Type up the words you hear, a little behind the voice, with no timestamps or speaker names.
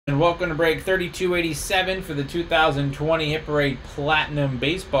And welcome to break 3287 for the 2020 Hit Parade Platinum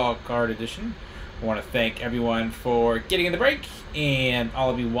Baseball Card Edition. I want to thank everyone for getting in the break and all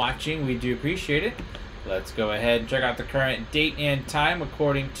of you watching. We do appreciate it. Let's go ahead and check out the current date and time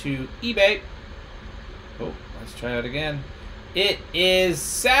according to eBay. Oh, let's try that again. It is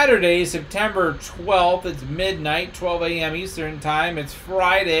Saturday, September 12th. It's midnight, 12 a.m. Eastern Time. It's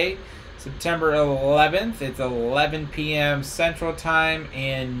Friday, September 11th. It's 11 p.m. Central Time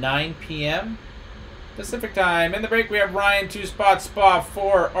and 9 p.m. Pacific Time. In the break, we have Ryan 2 spot, Spa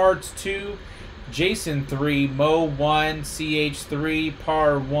 4, Arts 2, Jason 3, Mo 1, CH 3,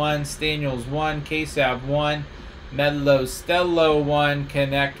 Par 1, Staniels 1, KSAV 1, Medlo Stello 1,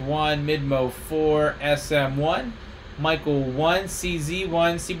 Connect 1, Midmo 4, SM 1, Michael 1, CZ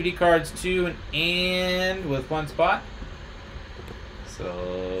 1, CBD Cards 2, and with 1 spot.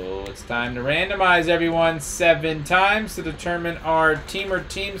 So it's time to randomize everyone 7 times to determine our team or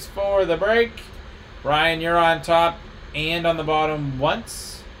teams for the break. Ryan, you're on top and on the bottom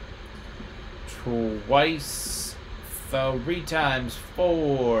once, twice, 3 times,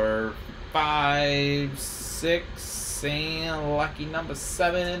 4, 5, 6, and lucky number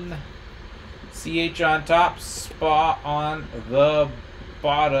 7. CH on top, Spa on the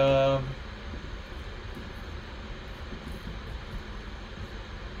bottom.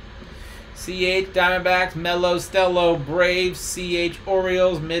 CH Diamondbacks, Melo Stello Braves, CH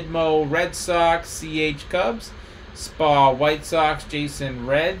Orioles, Midmo Red Sox, CH Cubs, Spa White Sox, Jason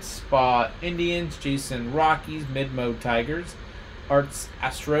Reds, Spa Indians, Jason Rockies, Midmo Tigers, Arts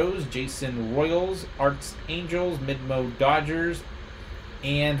Astros, Jason Royals, Arts Angels, Midmo Dodgers,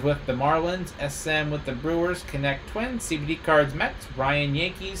 and with the Marlins, SM with the Brewers, Connect Twins, CBD Cards Mets, Ryan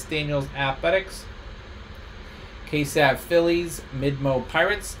Yankees, Daniels Athletics, KSAV Phillies, Midmo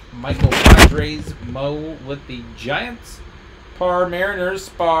Pirates, Michael Padres, Mo with the Giants, Par Mariners,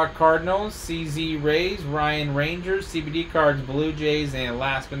 Spa Cardinals, CZ Rays, Ryan Rangers, CBD Cards Blue Jays, and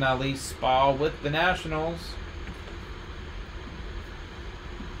last but not least, Spa with the Nationals.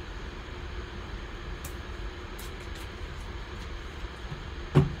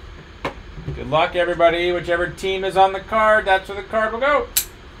 Good luck, everybody. Whichever team is on the card, that's where the card will go.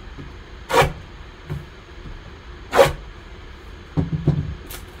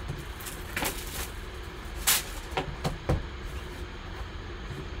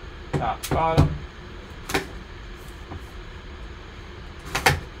 Top, bottom.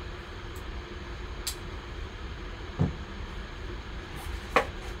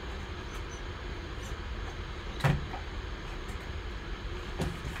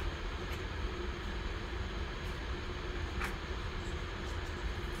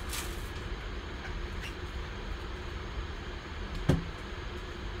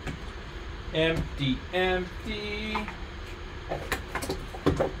 Empty, empty.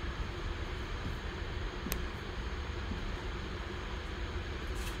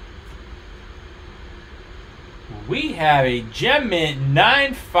 We have a Gem Mint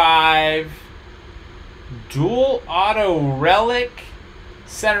 9.5 dual auto relic,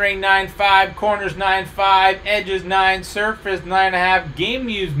 centering 9.5, corners 9.5, edges 9, surface 9.5, game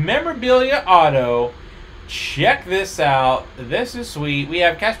used memorabilia auto. Check this out. This is sweet. We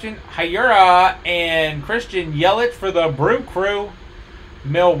have Keston Hiura and Christian Yelich for the Brew Crew.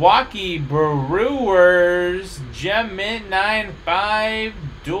 Milwaukee Brewers Gem Mint 9.5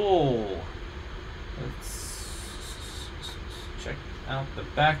 dual. Let's check out the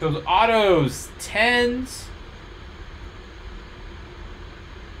back. Those autos, 10s.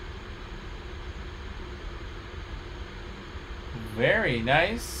 Very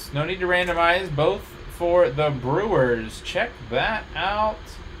nice. No need to randomize. Both for the Brewers. Check that out.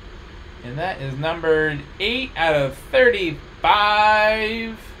 And that is numbered 8 out of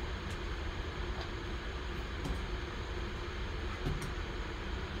 35.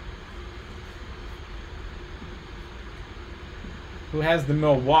 Who has the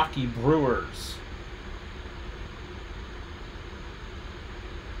Milwaukee Brewers?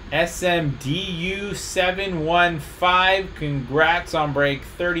 SMDU715, congrats on break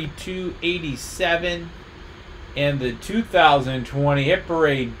 3287 and the 2020 Hit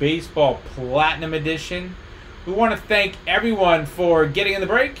Parade Baseball Platinum Edition. We want to thank everyone for getting in the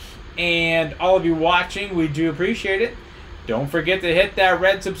break and all of you watching. We do appreciate it. Don't forget to hit that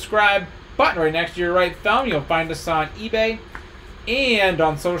red subscribe button right next to your right thumb. You'll find us on eBay and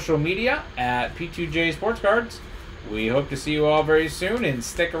on social media at P2J Sports Cards. We hope to see you all very soon, and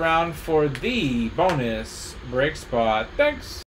stick around for the bonus break spot. Thanks.